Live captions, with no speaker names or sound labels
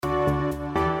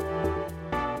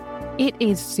It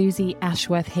is Susie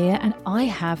Ashworth here, and I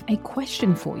have a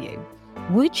question for you.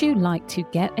 Would you like to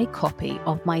get a copy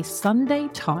of my Sunday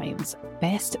Times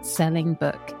best-selling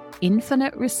book,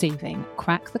 Infinite Receiving: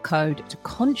 Crack the Code to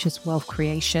Conscious Wealth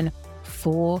Creation,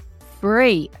 for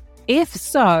free? If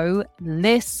so,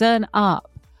 listen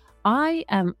up. I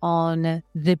am on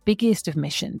the biggest of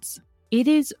missions. It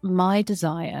is my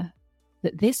desire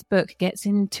that this book gets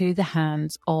into the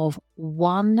hands of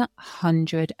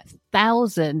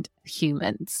 100,000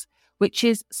 humans, which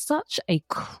is such a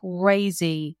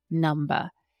crazy number.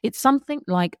 It's something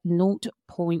like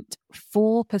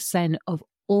 0.4% of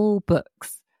all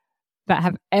books that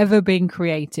have ever been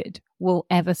created will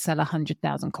ever sell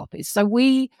 100,000 copies. So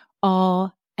we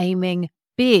are aiming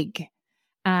big,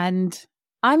 and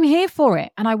I'm here for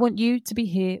it, and I want you to be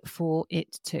here for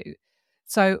it too.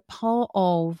 So part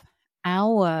of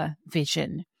our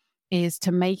vision is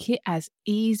to make it as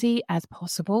easy as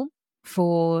possible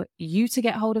for you to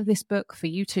get hold of this book, for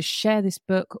you to share this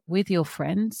book with your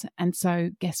friends. And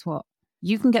so guess what?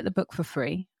 You can get the book for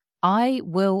free. I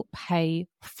will pay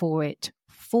for it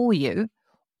for you.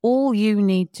 All you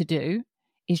need to do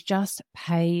is just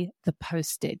pay the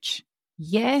postage.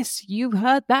 Yes, you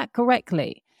heard that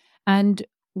correctly. And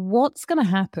what's going to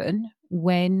happen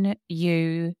when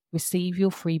you receive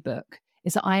your free book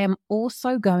is that I am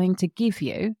also going to give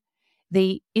you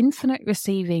the Infinite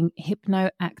Receiving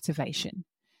Hypno Activation.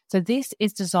 So this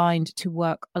is designed to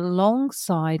work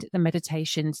alongside the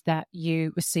meditations that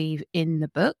you receive in the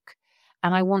book.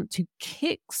 And I want to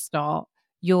kickstart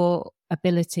your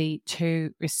ability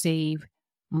to receive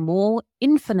more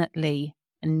infinitely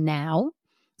now.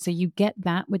 So you get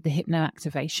that with the Hypno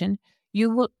Activation. You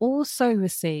will also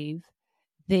receive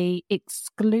the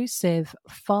exclusive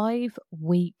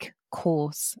 5-week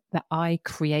course that I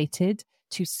created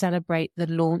to celebrate the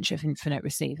launch of Infinite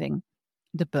Receiving,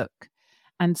 the book.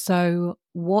 And so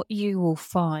what you will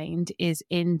find is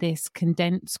in this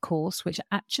condensed course, which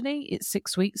actually it's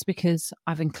 6 weeks because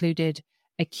I've included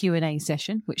a Q&A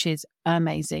session, which is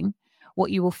amazing.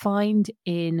 What you will find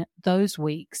in those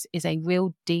weeks is a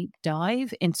real deep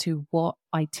dive into what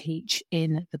I teach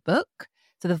in the book.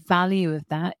 So the value of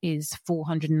that is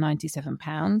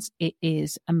 £497. It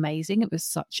is amazing. It was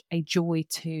such a joy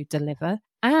to deliver.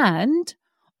 And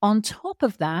on top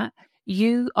of that,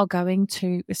 you are going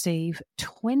to receive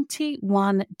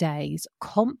 21 days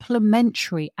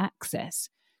complimentary access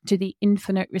to the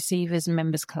Infinite Receivers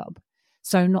Members Club.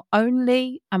 So not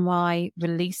only am I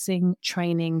releasing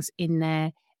trainings in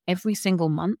there every single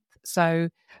month, so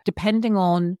depending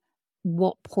on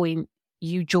what point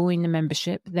you join the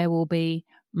membership, there will be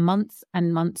months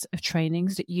and months of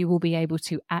trainings that you will be able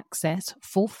to access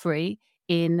for free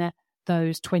in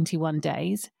those 21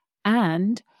 days.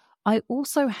 And I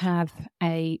also have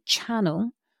a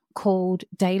channel called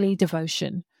Daily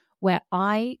Devotion, where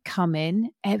I come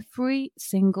in every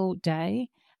single day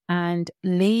and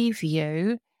leave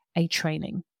you a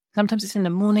training. Sometimes it's in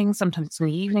the morning, sometimes it's in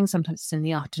the evening, sometimes it's in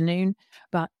the afternoon,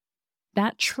 but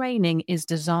that training is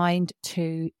designed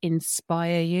to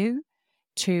inspire you,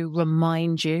 to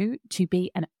remind you, to be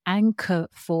an anchor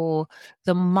for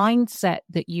the mindset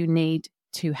that you need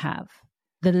to have,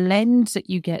 the lens that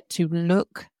you get to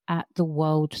look at the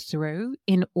world through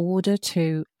in order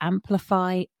to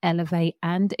amplify, elevate,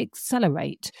 and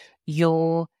accelerate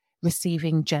your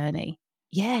receiving journey.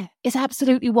 Yeah, it's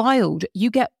absolutely wild. You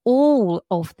get all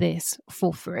of this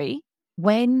for free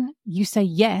when you say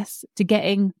yes to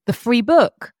getting the free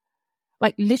book.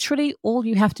 Like literally all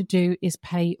you have to do is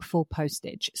pay for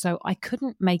postage. So I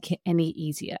couldn't make it any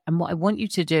easier. And what I want you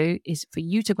to do is for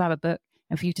you to grab a book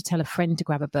and for you to tell a friend to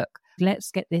grab a book.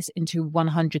 Let's get this into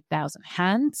 100,000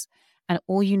 hands. And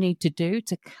all you need to do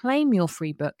to claim your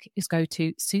free book is go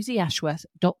to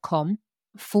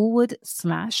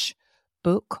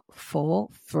susieashworth.com/book for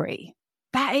free.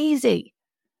 That easy.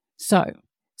 So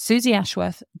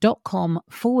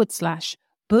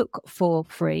susieashworth.com/book for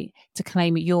free to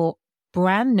claim your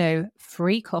brand new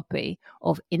free copy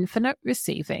of Infinite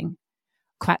Receiving,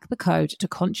 Crack the Code to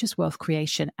Conscious Wealth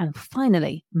Creation, and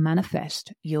finally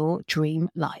manifest your dream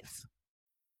life.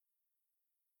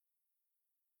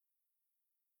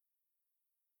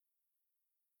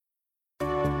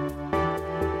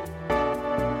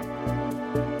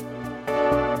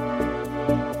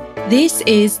 This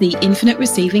is the Infinite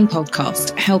Receiving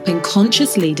Podcast, helping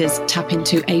conscious leaders tap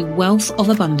into a wealth of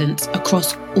abundance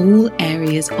across all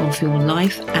areas of your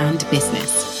life and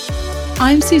business.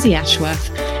 I'm Susie Ashworth,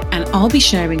 and I'll be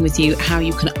sharing with you how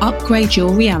you can upgrade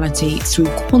your reality through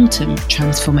quantum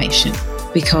transformation,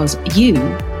 because you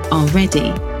are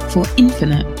ready for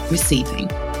infinite receiving.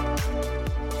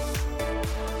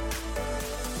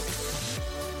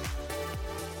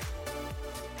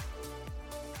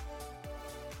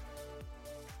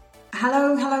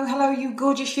 Hello, hello, hello, you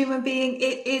gorgeous human being.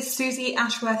 It is Susie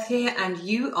Ashworth here, and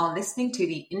you are listening to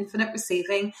the Infinite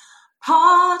Receiving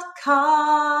Podcast.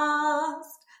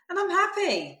 And I'm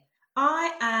happy.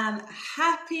 I am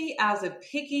happy as a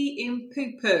piggy in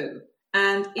poo-poo.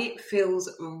 And it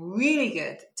feels really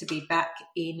good to be back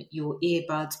in your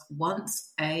earbuds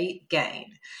once again.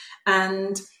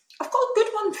 And I've got a good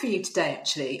one for you today,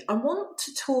 actually. I want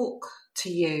to talk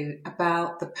to you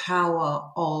about the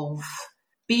power of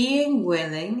being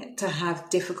willing to have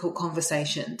difficult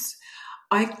conversations.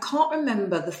 I can't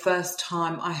remember the first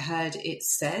time I heard it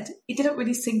said. It didn't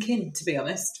really sink in, to be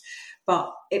honest, but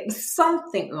it was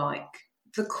something like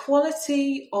the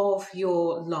quality of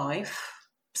your life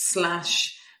 /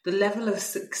 the level of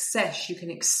success you can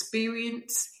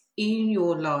experience in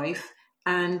your life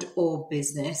and or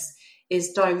business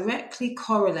is directly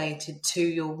correlated to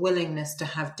your willingness to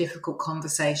have difficult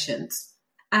conversations.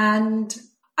 And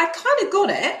I kind of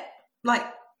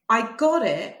got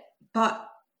it, but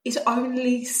it's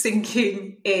only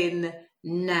sinking in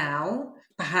now,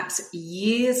 perhaps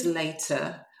years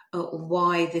later,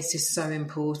 why this is so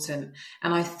important.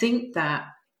 And I think that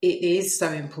it is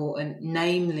so important,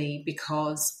 namely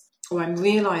because, or I'm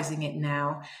realizing it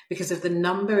now, because of the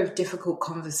number of difficult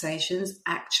conversations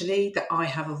actually that I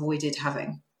have avoided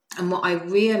having. And what I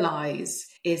realize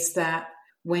is that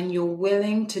when you're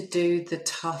willing to do the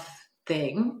tough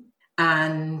thing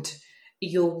and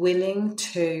you're willing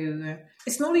to,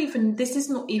 this is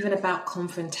not even about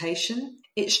confrontation.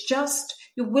 It's just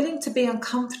you're willing to be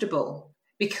uncomfortable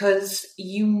because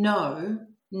you know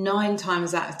 9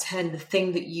 times out of 10 the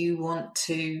thing that you want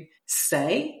to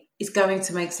say is going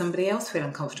to make somebody else feel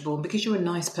uncomfortable. And because you're a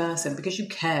nice person, because you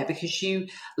care, because you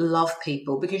love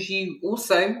people, because you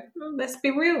also, let's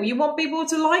be real, you want people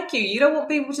to like you. You don't want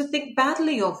people to think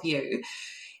badly of you.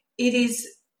 It is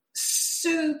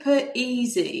super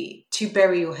easy to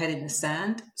bury your head in the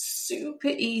sand, super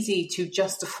easy to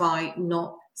justify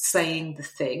not saying the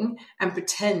thing and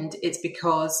pretend it's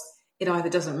because it either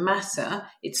doesn't matter,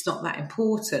 it's not that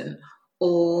important,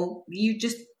 or you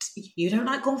don't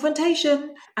like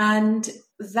confrontation. And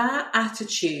that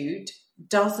attitude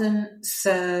doesn't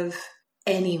serve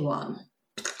anyone.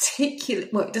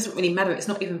 It doesn't really matter. It's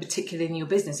not even particularly in your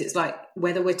business. It's like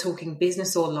whether we're talking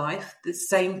business or life, the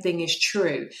same thing is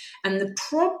true. And the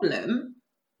problem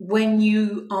when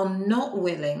you are not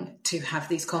willing to have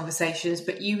these conversations,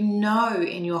 but you know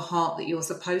in your heart that you're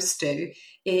supposed to,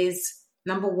 is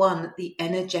number one, the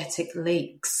energetic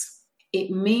leaks.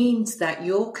 It means that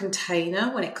your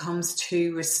container, when it comes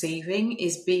to receiving,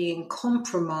 is being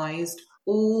compromised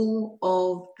all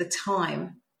of the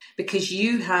time. Because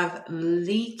you have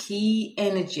leaky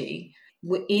energy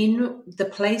in the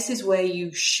places where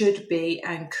you should be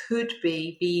and could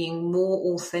be being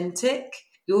more authentic.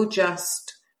 You're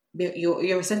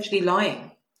essentially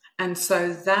lying. And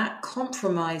so that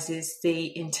compromises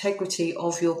the integrity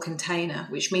of your container,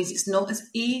 which means it's not as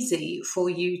easy for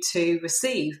you to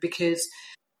receive, because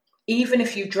even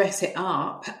if you dress it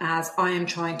up as I am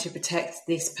trying to protect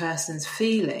this person's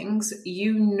feelings,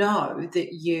 you know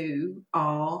that you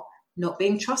are not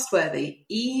being trustworthy,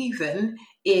 even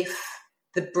if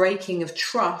the breaking of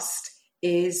trust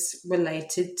is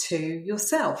related to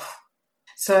yourself.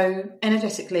 So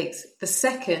energetic leaks. The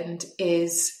second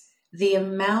is the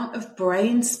amount of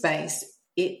brain space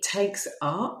it takes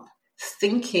up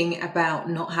thinking about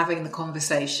not having the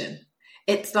conversation.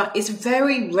 It's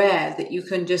very rare that you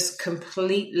can just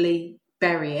completely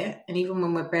bury it. And even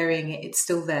when we're burying it, it's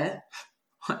still there.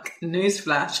 Like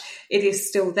newsflash, it is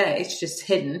still there. It's just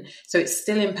hidden. So it's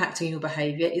still impacting your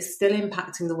behavior. It's still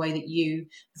impacting the way that you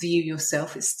view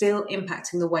yourself. It's still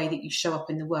impacting the way that you show up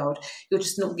in the world. You're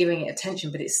just not giving it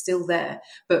attention, but it's still there.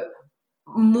 But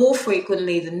more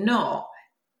frequently than not,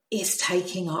 it's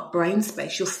taking up brain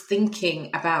space. You're thinking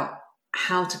about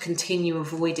how to continue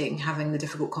avoiding having the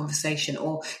difficult conversation,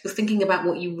 or you're thinking about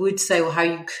what you would say or how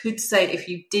you could say it if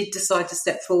you did decide to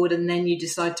step forward and then you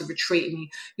decide to retreat, and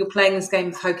you're playing this game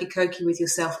of hokey cokey with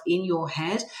yourself in your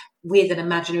head with an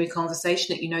imaginary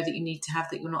conversation that you know that you need to have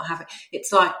that you're not having.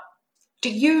 It's like, do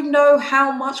you know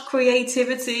how much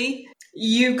creativity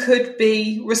you could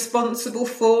be responsible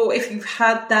for if you've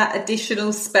had that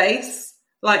additional space?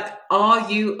 Like, are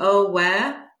you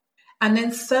aware? And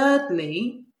then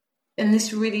thirdly, and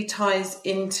this really ties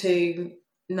into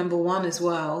number one as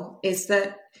well, is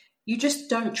that you just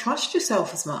don't trust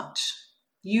yourself as much.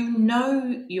 You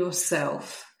know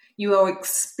yourself. You are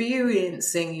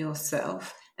experiencing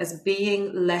yourself as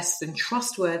being less than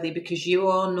trustworthy because you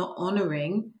are not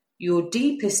honoring your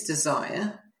deepest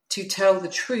desire to tell the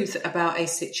truth about a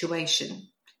situation,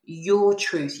 your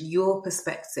truth, your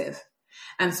perspective.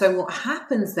 And so what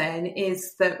happens then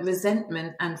is that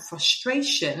resentment and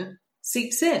frustration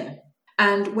seeps in.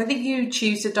 And whether you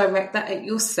choose to direct that at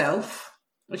yourself,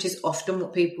 which is often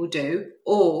what people do,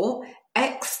 or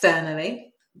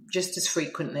externally, just as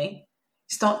frequently,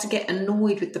 start to get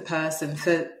annoyed with the person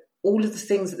for all of the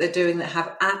things that they're doing that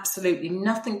have absolutely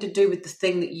nothing to do with the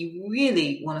thing that you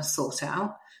really want to sort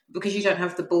out, because you don't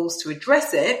have the balls to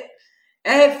address it,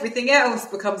 everything else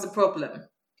becomes a problem.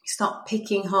 You start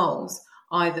picking holes,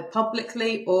 either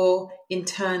publicly or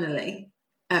internally,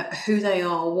 at who they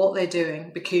are, what they're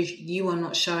doing, because you are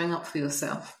not showing up for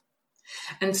yourself.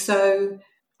 And so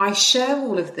I share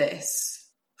all of this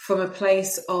from a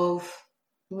place of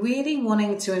really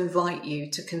wanting to invite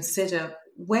you to consider,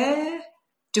 where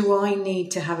do I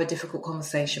need to have a difficult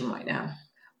conversation right now?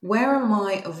 Where am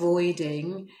I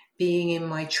avoiding being in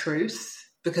my truth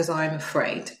because I'm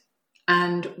afraid?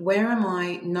 And where am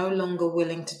I no longer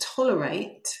willing to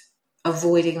tolerate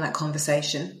avoiding that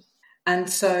conversation? And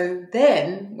so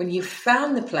then when you've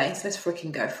found the place, let's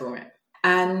freaking go for it.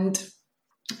 And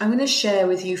I'm going to share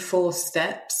with you 4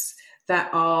 steps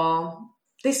that are,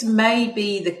 this may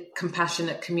be the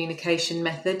compassionate communication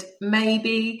method,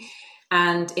 maybe.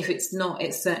 And if it's not,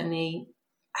 it's certainly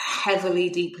heavily,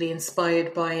 deeply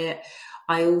inspired by it.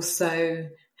 I also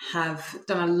have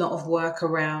done a lot of work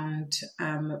around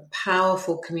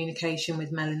powerful communication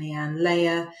with Melanie Ann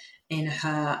Layer in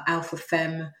her Alpha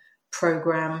Femme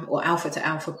program, or Alpha to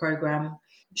Alpha program.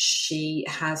 She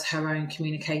has her own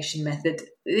communication method.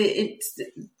 They're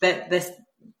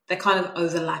kind of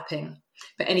overlapping.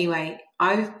 But anyway,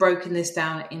 I've broken this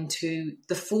down into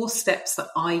the 4 steps that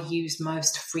I use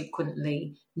most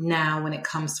frequently now when it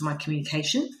comes to my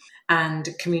communication and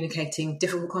communicating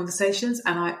difficult conversations.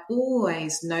 And I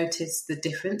always notice the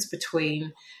difference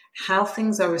between how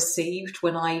things are received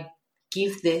when I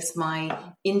give this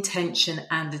my intention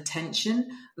and attention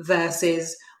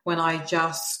versus when I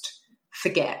just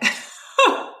forget.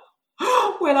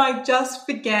 When I just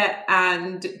forget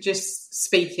and just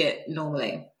speak it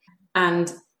normally.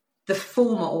 And the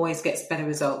former always gets better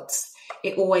results.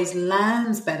 It always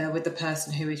lands better with the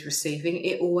person who is receiving.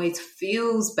 It always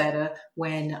feels better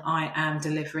when I am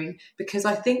delivering, because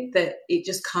I think that it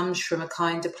just comes from a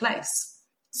kinder place.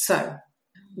 So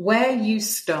where you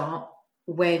start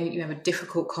when you have a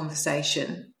difficult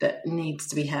conversation that needs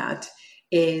to be had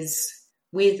is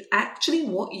with actually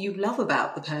what you love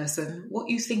about the person, what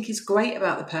you think is great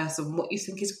about the person, what you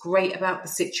think is great about the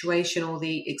situation or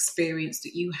the experience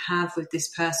that you have with this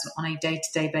person on a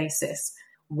day-to-day basis.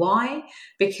 Why?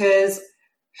 Because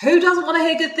who doesn't want to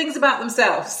hear good things about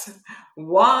themselves?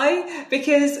 Why?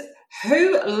 Because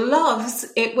who loves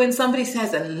it when somebody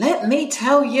says, let me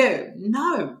tell you?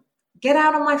 No, get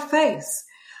out of my face.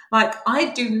 Like,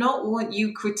 I do not want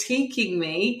you critiquing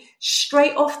me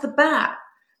straight off the bat.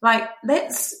 Like,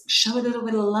 let's show a little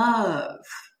bit of love,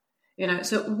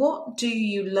 So what do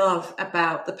you love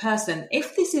about the person?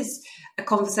 If this is a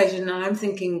conversation, and I'm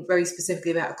thinking very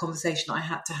specifically about a conversation I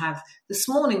had to have this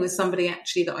morning with somebody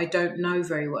actually that I don't know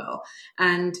very well.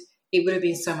 And it would have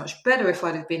been so much better if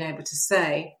I'd have been able to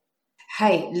say,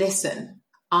 hey, listen,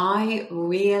 I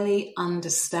really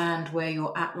understand where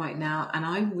you're at right now. And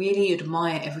I really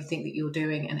admire everything that you're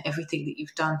doing and everything that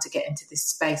you've done to get into this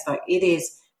space. Like, it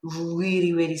is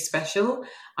really, really special.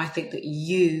 I think that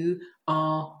you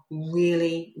are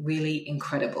really, really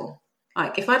incredible.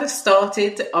 Like, if I'd have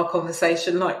started our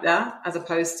conversation like that, as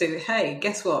opposed to, hey,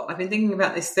 guess what? I've been thinking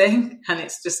about this thing and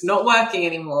it's just not working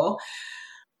anymore.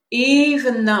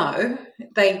 Even though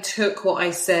they took what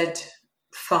I said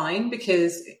fine,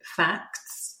 because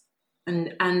facts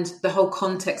and the whole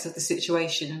context of the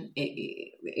situation,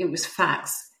 it was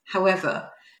facts. However,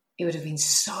 it would have been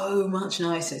so much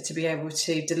nicer to be able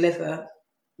to deliver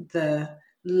the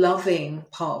loving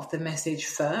part of the message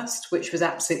first, which was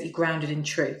absolutely grounded in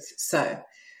truth. So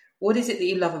what is it that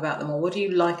you love about them, or what do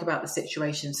you like about the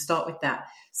situation? Start with that.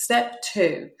 Step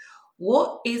 2,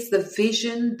 what is the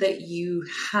vision that you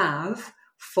have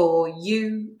for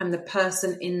you and the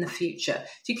person in the future?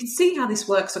 So you can see how this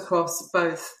works across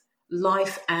both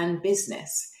life and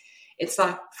business. It's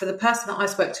like, for the person that I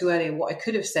spoke to earlier, what I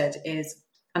could have said is,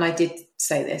 and I did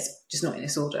say this, just not in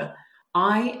this order,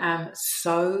 I am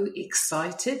so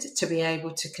excited to be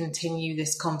able to continue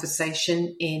this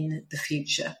conversation in the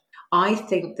future. I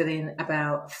think that in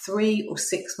about 3 or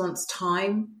 6 months'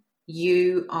 time,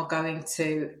 you are going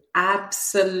to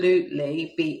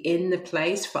absolutely be in the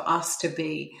place for us to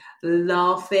be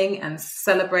laughing and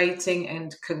celebrating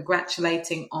and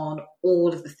congratulating on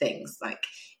all of the things. Like,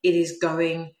 it is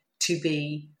going to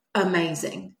be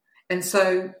amazing. And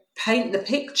so paint the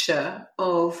picture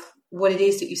of what it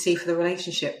is that you see for the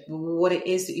relationship, what it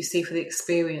is that you see for the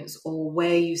experience, or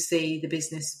where you see the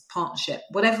business partnership,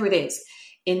 whatever it is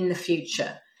in the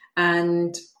future.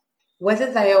 And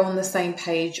whether they are on the same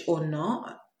page or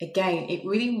not, again, it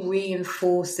really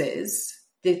reinforces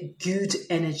the good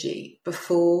energy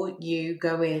before you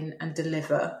go in and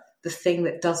deliver the thing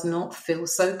that does not feel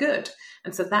so good.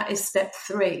 And so that is step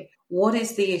 3. What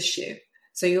is the issue?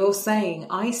 So you're saying,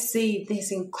 I see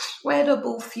this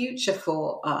incredible future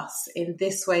for us in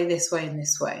this way, this way, and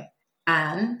this way.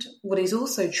 And what is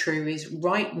also true is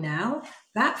right now,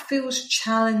 that feels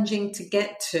challenging to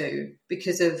get to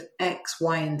because of X,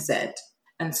 Y, and Z.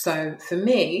 And so for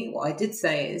me, what I did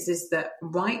say is that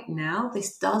right now,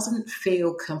 this doesn't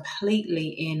feel completely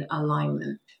in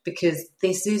alignment, because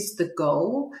this is the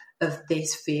goal of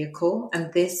this vehicle,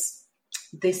 and this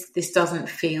doesn't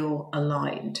feel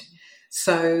aligned.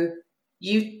 So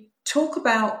you talk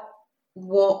about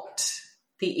what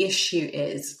the issue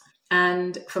is.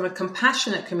 And from a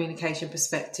compassionate communication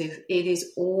perspective, it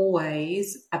is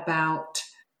always about,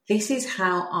 this is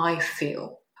how I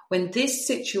feel. When this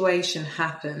situation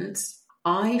happens,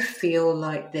 I feel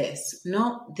like this,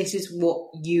 not this is what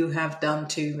you have done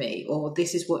to me, or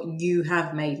this is what you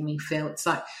have made me feel. It's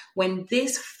like, when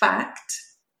this fact,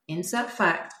 insert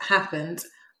fact, happens,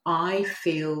 I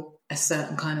feel a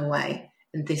certain kind of way,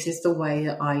 and this is the way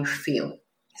that I feel.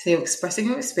 So you're expressing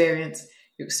your experience,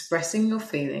 you're expressing your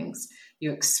feelings,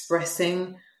 you're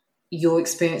expressing your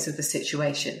experience of the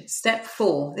situation. Step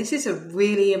 4, this is a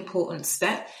really important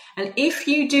step. And if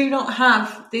you do not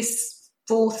have this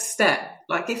 4th step,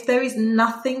 like if there is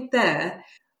nothing there,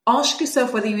 ask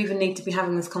yourself whether you even need to be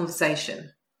having this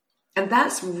conversation. And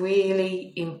that's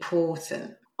really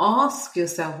important. Ask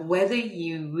yourself whether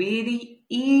you really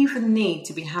even need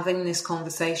to be having this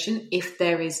conversation if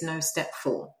there is no step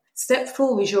 4. Step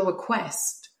 4 is your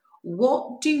request.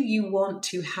 What do you want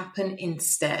to happen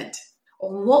instead?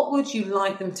 Or what would you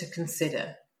like them to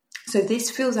consider? So this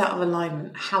feels out of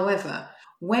alignment. However,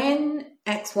 when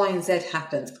X, Y, and Z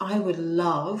happens, I would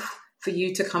love for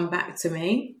you to come back to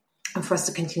me and for us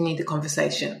to continue the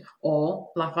conversation. Or,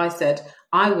 like I said,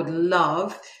 I would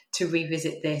love to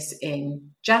revisit this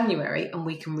in January, and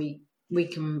we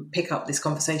can pick up this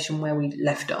conversation where we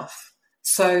left off.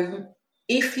 So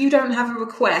if you don't have a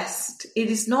request, it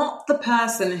is not the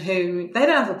person who, they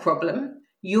don't have a problem.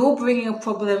 You're bringing a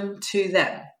problem to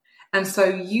them. And so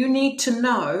you need to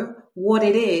know what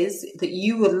it is that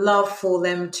you would love for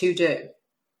them to do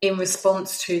in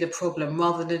response to the problem,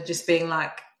 rather than just being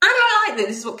like, I don't like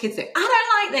this. This is what kids do.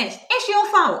 I don't like this. It's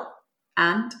your fault.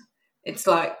 And it's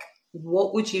like,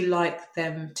 what would you like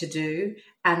them to do?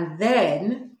 And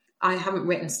then, I haven't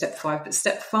written step 5, but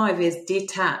step 5 is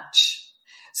detach.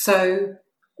 So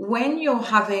when you're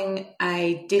having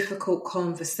a difficult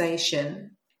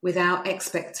conversation without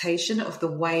expectation of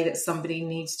the way that somebody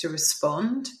needs to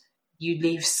respond, you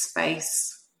leave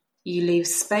space. You leave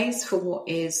space for what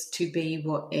is to be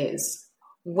what is.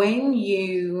 When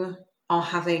you are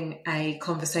having a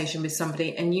conversation with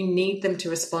somebody and you need them to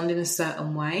respond in a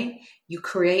certain way, you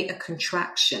create a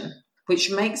contraction,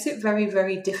 which makes it very,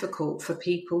 very difficult for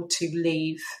people to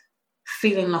leave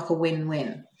feeling like a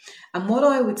win-win. And what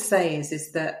I would say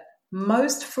is that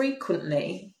most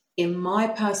frequently, in my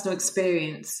personal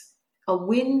experience, a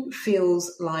win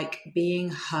feels like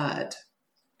being heard.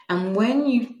 And when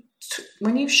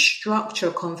you structure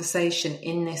a conversation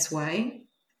in this way,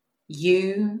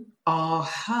 you are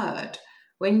heard.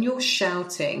 When you're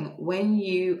shouting, when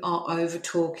you are over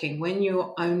talking, when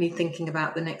you're only thinking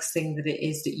about the next thing that it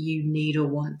is that you need or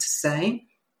want to say,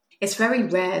 it's very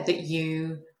rare that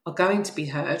you are going to be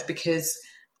heard, because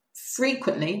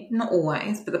frequently, not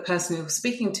always, but the person you're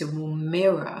speaking to will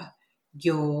mirror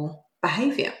your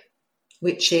behavior,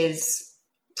 which is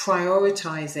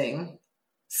prioritizing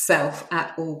self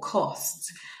at all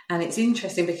costs. And it's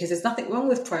interesting because there's nothing wrong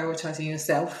with prioritizing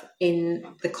yourself in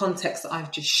the context that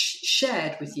I've just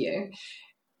shared with you,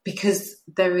 because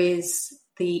there is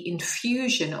the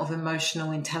infusion of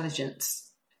emotional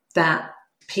intelligence that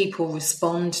people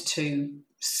respond to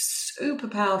super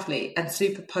powerfully and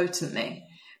super potently.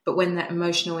 But when that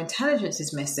emotional intelligence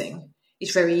is missing,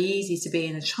 it's very easy to be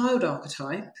in a child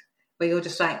archetype where you're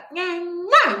just like,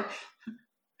 no,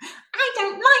 I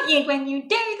don't like you when you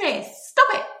do this. Stop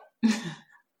it.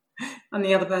 And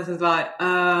the other person's like,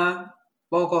 bog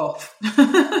off.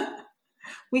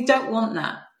 We don't want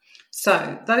that.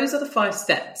 So those are the 5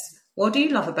 steps. What do you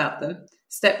love about them?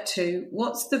 Step 2,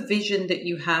 what's the vision that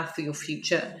you have for your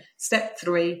future? Step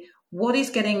 3, what is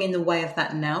getting in the way of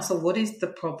that now? So what is the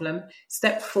problem?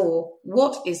 Step 4,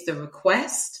 what is the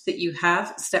request that you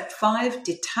have? Step 5,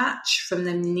 detach from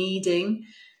them needing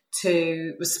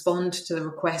to respond to the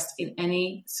request in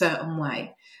any certain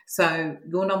way. So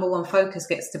your number one focus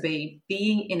gets to be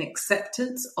being in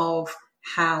acceptance of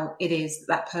how it is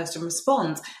that person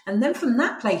responds. And then from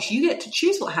that place, you get to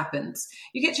choose what happens.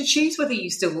 You get to choose whether you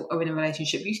still are in a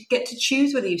relationship. You get to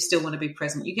choose whether you still want to be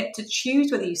present. You get to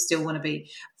choose whether you still want to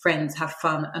be friends, have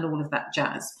fun, and all of that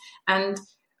jazz. And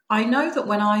I know that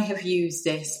when I have used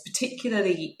this,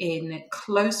 particularly in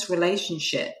close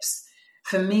relationships,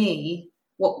 for me,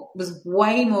 what was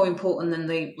way more important than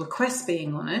the request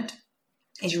being honoured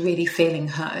is really feeling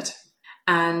heard.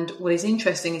 And what is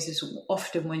interesting is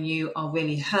often when you are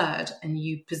really heard and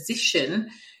you position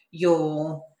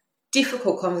your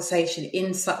difficult conversation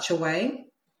in such a way,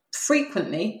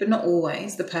 frequently, but not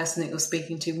always, the person that you're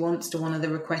speaking to wants to honour the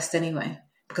request anyway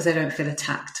because they don't feel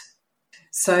attacked.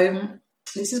 So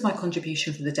this is my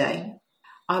contribution for the day.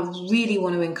 I really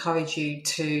want to encourage you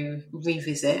to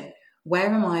revisit, where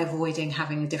am I avoiding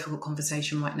having a difficult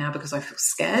conversation right now because I feel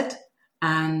scared?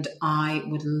 And I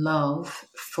would love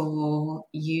for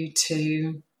you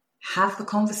to have the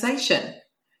conversation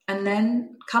and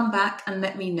then come back and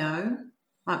let me know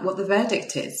what the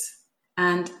verdict is.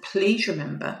 And please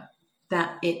remember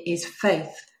that it is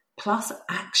faith plus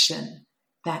action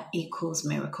that equals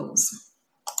miracles.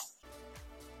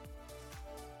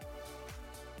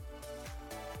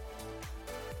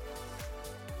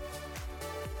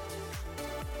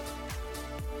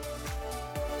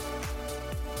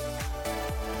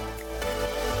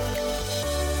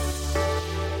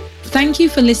 Thank you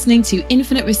for listening to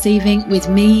Infinite Receiving with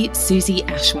me, Susie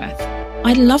Ashworth.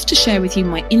 I'd love to share with you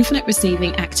my Infinite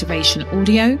Receiving activation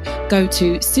audio. Go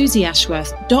to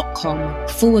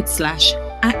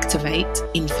susieashworth.com/activate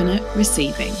infinite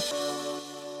receiving.